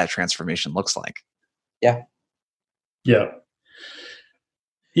know what that transformation looks like. Yeah. Yeah.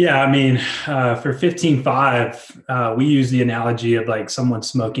 Yeah, I mean, for 15.5, we use the analogy of like someone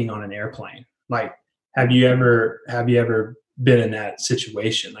smoking on an airplane. Like, have you ever been in that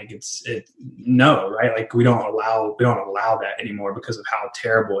situation? Like, no, right? Like, we don't allow that anymore because of how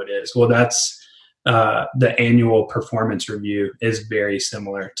terrible it is. Well, that's the annual performance review is very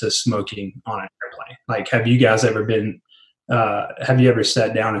similar to smoking on an airplane. Like, have you ever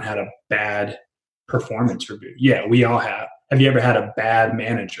sat down and had a bad performance review? Yeah, we all have. Have you ever had a bad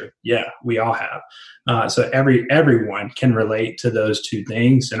manager? Yeah, we all have. So everyone can relate to those two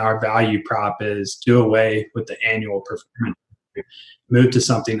things. And our value prop is do away with the annual performance review, move to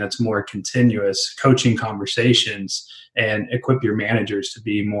something that's more continuous, coaching conversations, and equip your managers to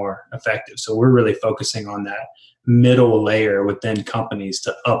be more effective. So we're really focusing on that middle layer within companies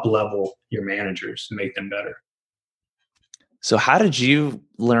to up level your managers and make them better. So how did you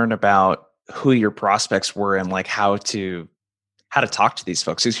learn about who your prospects were and like how to talk to these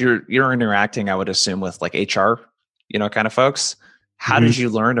folks? Because you're interacting, I would assume, with like HR, kind of folks. How did you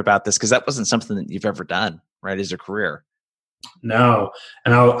learn about this? Because that wasn't something that you've ever done, right, as a career. No,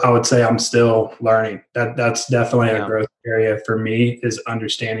 and I would say I'm still learning. That's definitely a growth area for me, is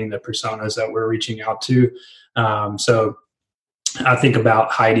understanding the personas that we're reaching out to. So I think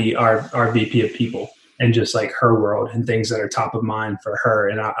about Heidi, our VP of people, and just like her world and things that are top of mind for her.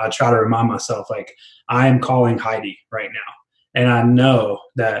 And I try to remind myself, like, I am calling Heidi right now. And I know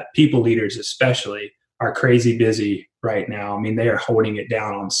that people leaders especially are crazy busy right now. I mean, they are holding it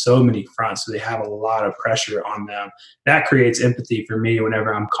down on so many fronts. So they have a lot of pressure on them. That creates empathy for me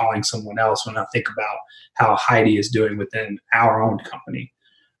whenever I'm calling someone else, when I think about how Heidi is doing within our own company.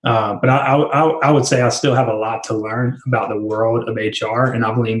 But I would say I still have a lot to learn about the world of HR, and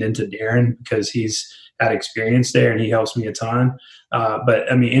I've leaned into Darren because he's had experience there and he helps me a ton.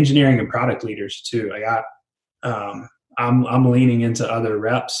 But I mean, engineering and product leaders too. I'm leaning into other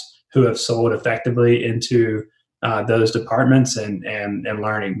reps who have sold effectively into those departments and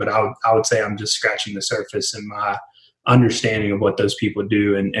learning. But I would say I'm just scratching the surface in my understanding of what those people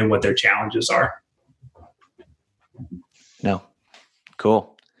do and what their challenges are. No,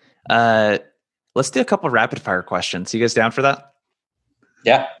 cool. Let's do a couple of rapid fire questions. You guys down for that?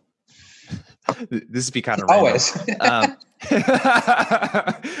 Yeah. This would be kind of always like my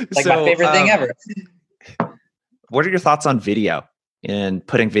favorite thing ever. What are your thoughts on video and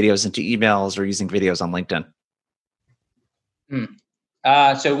putting videos into emails or using videos on LinkedIn?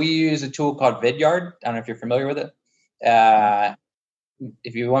 So we use a tool called Vidyard. I don't know if you're familiar with it.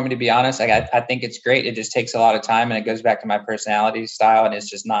 If you want me to be honest, I think it's great. It just takes a lot of time, and it goes back to my personality style, and it's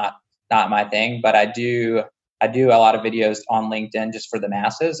just not my thing. But I do a lot of videos on LinkedIn just for the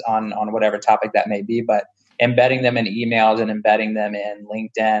masses on whatever topic that may be. But embedding them in emails and embedding them in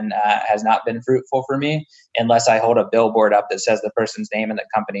LinkedIn has not been fruitful for me, unless I hold a billboard up that says the person's name and the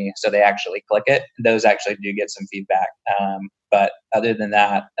company, so they actually click it. Those actually do get some feedback. But other than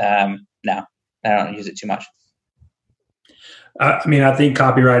that, no, I don't use it too much. I mean, I think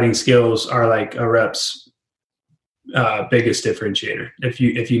copywriting skills are like a rep's biggest differentiator if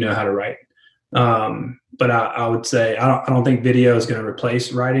you know how to write. But I would say I don't think video is going to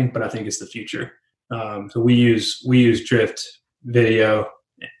replace writing, but I think it's the future. So we use Drift video,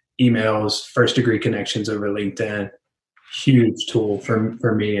 emails, first degree connections over LinkedIn. Huge tool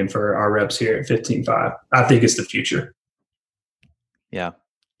for me and for our reps here at 15.5. I think it's the future. Yeah,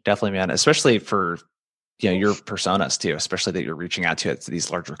 definitely, man. Especially for your personas too, especially that you're reaching out to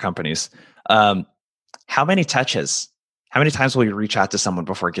these larger companies. How many touches? How many times will you reach out to someone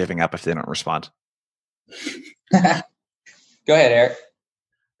before giving up if they don't respond? Go ahead, Eric.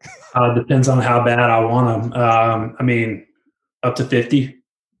 Depends on how bad I want them. I mean, up to 50.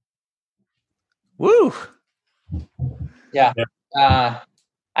 Woo. Yeah.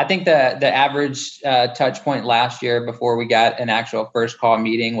 I think the average touch point last year before we got an actual first call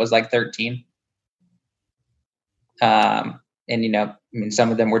meeting was like 13. And I mean,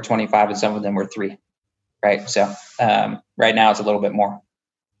 some of them were 25 and some of them were 3. Right. So right now it's a little bit more.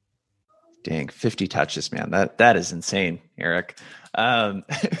 Dang, 50 touches, man. That is insane, Eric.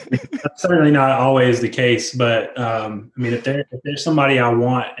 That's certainly not always the case, but I mean, if there's somebody I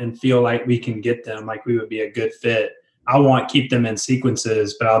want and feel like we can get them, like we would be a good fit, I won't keep them in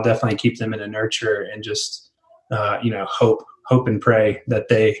sequences, but I'll definitely keep them in a nurture and just hope and pray that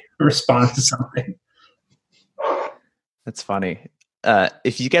they respond to something. That's funny.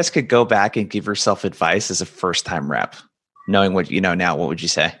 If you guys could go back and give yourself advice as a first-time rep, knowing what you know now, what would you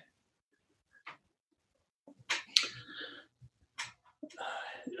say?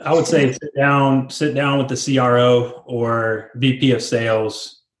 I would say sit down with the CRO or VP of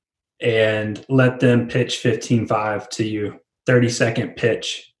sales and let them pitch 15.5 to you 30-second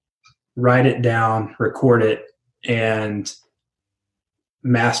pitch, write it down, record it, and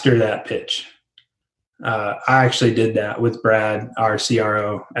master that pitch. I actually did that with Brad, our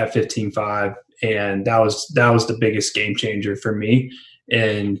CRO, at 15.5, and that was the biggest game changer for me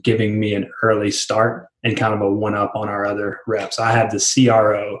in giving me an early start and kind of a one-up on our other reps. I had the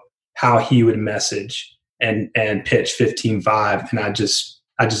CRO, how he would message and pitch 15.5, and I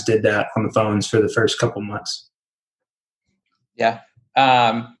just did that on the phones for the first couple months. Yeah.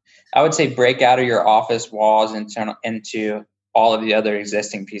 I would say break out of your office walls into all of the other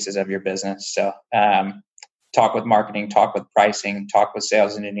existing pieces of your business. So talk with marketing, talk with pricing, talk with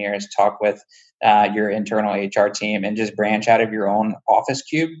sales engineers, talk with your internal HR team, and just branch out of your own office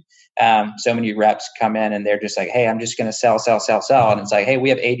cube. So many reps come in and they're just like, hey, I'm just going to sell. And it's like, hey, we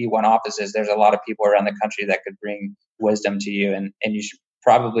have 81 offices. There's a lot of people around the country that could bring wisdom to you. And you should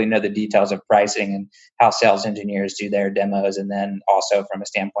probably know the details of pricing and how sales engineers do their demos. And then also from a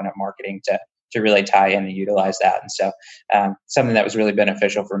standpoint of marketing to really tie in and utilize that. And so something that was really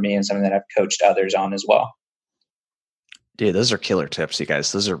beneficial for me and something that I've coached others on as well. Dude, those are killer tips, you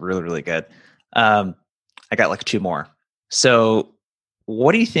guys. Those are really, really good. I got like 2 more. So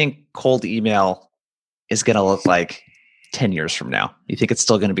what do you think cold email is going to look like 10 years from now? You think it's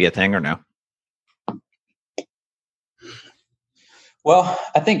still going to be a thing or no? Well,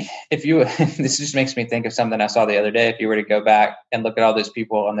 I think this just makes me think of something I saw the other day. If you were to go back and look at all those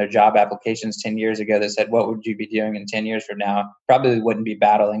people on their job applications 10 years ago that said, what would you be doing in 10 years from now? Probably wouldn't be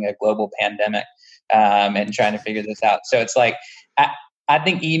battling a global pandemic and trying to figure this out. So it's like, I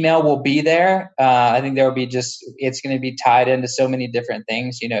think email will be there. I think there will be it's going to be tied into so many different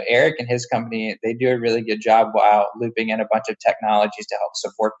things. Eric and his company, they do a really good job while looping in a bunch of technologies to help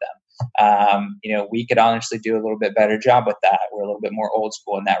support them. We could honestly do a little bit better job with that. We're a little bit more old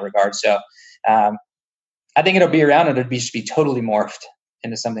school in that regard. So I think it'll be around. It'll just be totally morphed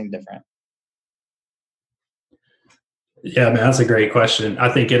into something different. Yeah, man, that's a great question. I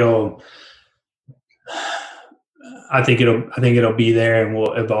think it'll be there and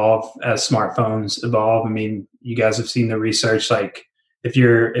will evolve as smartphones evolve. I mean, you guys have seen the research. Like if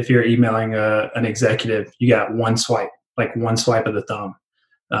you're emailing an executive, you got one swipe of the thumb.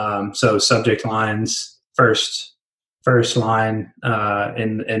 So subject lines, first line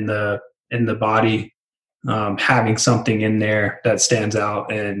in the body, having something in there that stands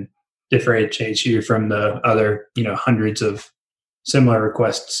out and differentiates you from the other, hundreds of similar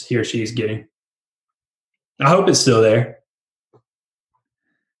requests he or she is getting. I hope it's still there.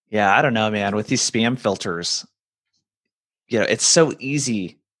 Yeah, I don't know, man. With these spam filters, it's so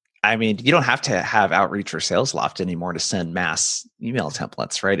easy. I mean, you don't have to have Outreach or SalesLoft anymore to send mass email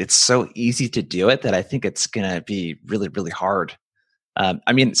templates, right? It's so easy to do it that I think it's going to be really, really hard.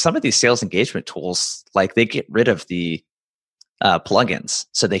 I mean, some of these sales engagement tools, like they get rid of the plugins,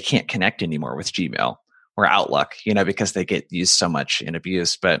 so they can't connect anymore with Gmail or Outlook, because they get used so much and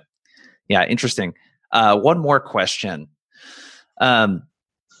abused. But yeah, interesting. One more question.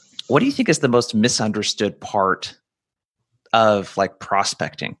 What do you think is the most misunderstood part of like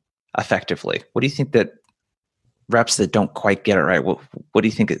prospecting effectively? What do you think that reps that don't quite get it right, what do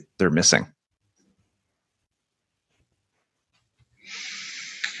you think they're missing?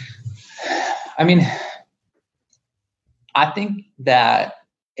 I mean, I think that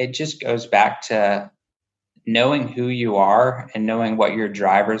it just goes back to knowing who you are and knowing what your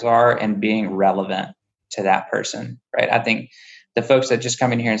drivers are and being relevant to that person, right? I think the folks that just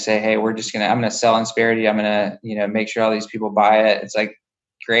come in here and say, hey, I'm going to sell Insperity. I'm going to, make sure all these people buy it. It's like,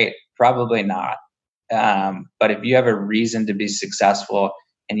 great, probably not. But if you have a reason to be successful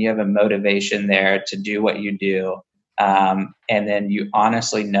and you have a motivation there to do what you do, and then you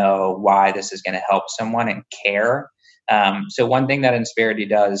honestly know why this is going to help someone and care. So one thing that Insperity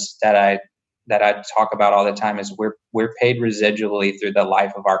does that I talk about all the time is we're paid residually through the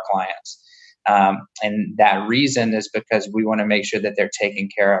life of our clients. And that reason is because we want to make sure that they're taken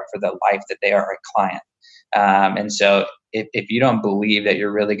care of for the life that they are a client. And so if you don't believe that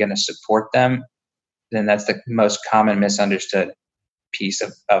you're really going to support them, then that's the most common misunderstood piece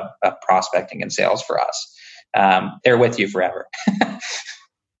of prospecting and sales for us. They're with you forever.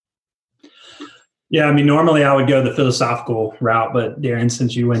 Yeah, I mean, normally I would go the philosophical route, but Darren,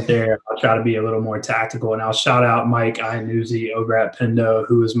 since you went there, I'll try to be a little more tactical. And I'll shout out Mike Iannuzzi over at Pendo,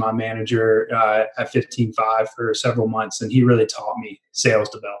 who was my manager at 15.5 for several months, and he really taught me sales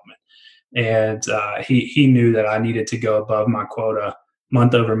development. And he knew that I needed to go above my quota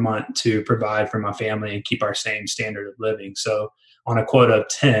month over month to provide for my family and keep our same standard of living. So on a quota of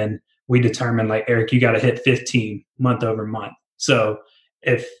 10, we determined, like, Eric, you got to hit 15 month over month. So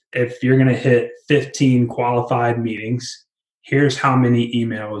if you're going to hit 15 qualified meetings here's how many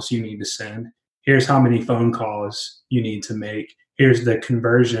emails you need to send. Here's how many phone calls you need to make. Here's the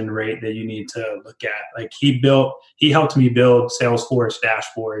conversion rate that you need to look at. Like he helped me build Salesforce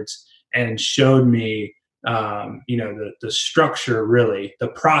dashboards and showed me, the structure, really the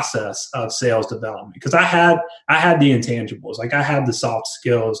process of sales development. Because I had the intangibles, like I had the soft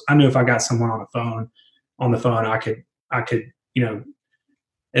skills. I knew if I got someone on the phone, I could,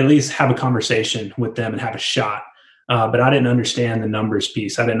 at least have a conversation with them and have a shot. But I didn't understand the numbers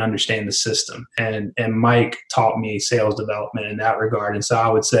piece. I didn't understand the system. And Mike taught me sales development in that regard. And so I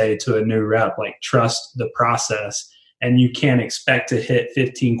would say to a new rep, like, trust the process. And you can't expect to hit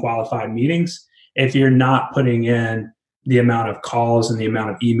 15 qualified meetings if you're not putting in the amount of calls and the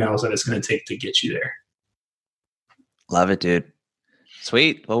amount of emails that it's going to take to get you there. Love it, dude.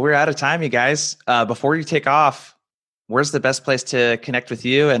 Sweet. Well, we're out of time, you guys. Before you take off, where's the best place to connect with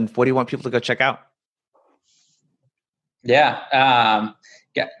you, and what do you want people to go check out? Yeah.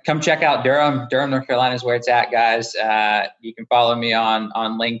 Come check out Durham. Durham, North Carolina is where it's at, guys. You can follow me on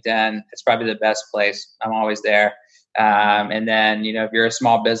LinkedIn. It's probably the best place. I'm always there. And then, if you're a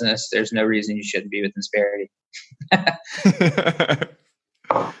small business, there's no reason you shouldn't be with Insperity.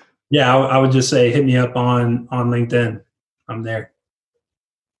 Yeah. I would just say, hit me up on LinkedIn. I'm there.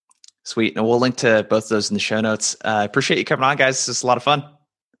 Sweet. And we'll link to both of those in the show notes. I appreciate you coming on, guys. This is a lot of fun.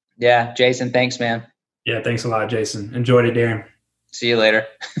 Yeah. Jason, thanks, man. Yeah. Thanks a lot, Jason. Enjoyed it, Darren. See you later.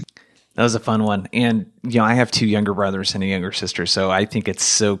 That was a fun one. And, I have 2 younger brothers and a younger sister. So I think it's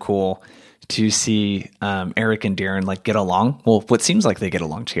so cool to see Eric and Darren get along. Well, what seems like they get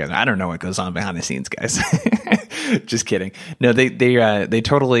along together. I don't know what goes on behind the scenes, guys. Just kidding. No, they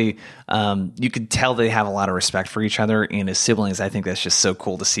totally, you could tell they have a lot of respect for each other, and as siblings, I think that's just so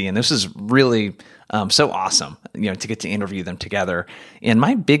cool to see. And this is really so awesome, to get to interview them together. And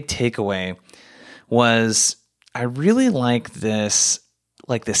my big takeaway was I really like this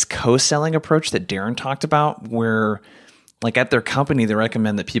co-selling approach that Darren talked about, where at their company, they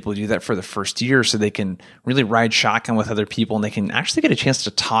recommend that people do that for the first year so they can really ride shotgun with other people, and they can actually get a chance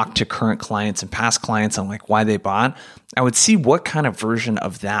to talk to current clients and past clients on why they bought. I would see what kind of version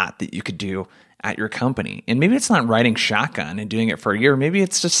of that you could do at your company. And maybe it's not riding shotgun and doing it for a year. Maybe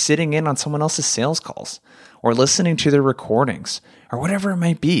it's just sitting in on someone else's sales calls or listening to their recordings or whatever it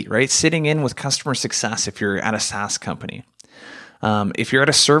might be, right? Sitting in with customer success if you're at a SaaS company. If you're at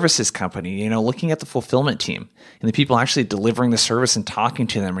a services company, looking at the fulfillment team and the people actually delivering the service and talking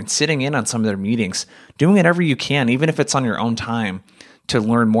to them and sitting in on some of their meetings, doing whatever you can, even if it's on your own time, to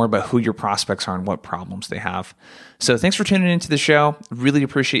learn more about who your prospects are and what problems they have. So thanks for tuning into the show. Really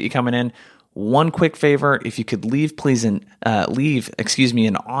appreciate you coming in. One quick favor, if you could leave an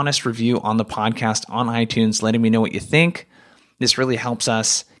honest review on the podcast on iTunes, letting me know what you think. This really helps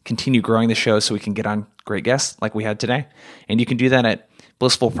us continue growing the show so we can get on great guests like we had today. And you can do that at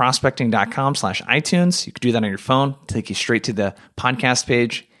blissfulprospecting.com/iTunes. You can do that on your phone, take you straight to the podcast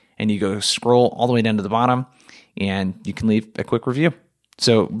page, and you go scroll all the way down to the bottom, and you can leave a quick review.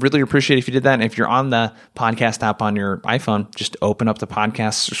 So really appreciate if you did that. And if you're on the podcast app on your iPhone, just open up the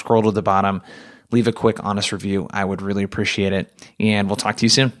podcast, scroll to the bottom, leave a quick honest review. I would really appreciate it. And we'll talk to you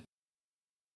soon.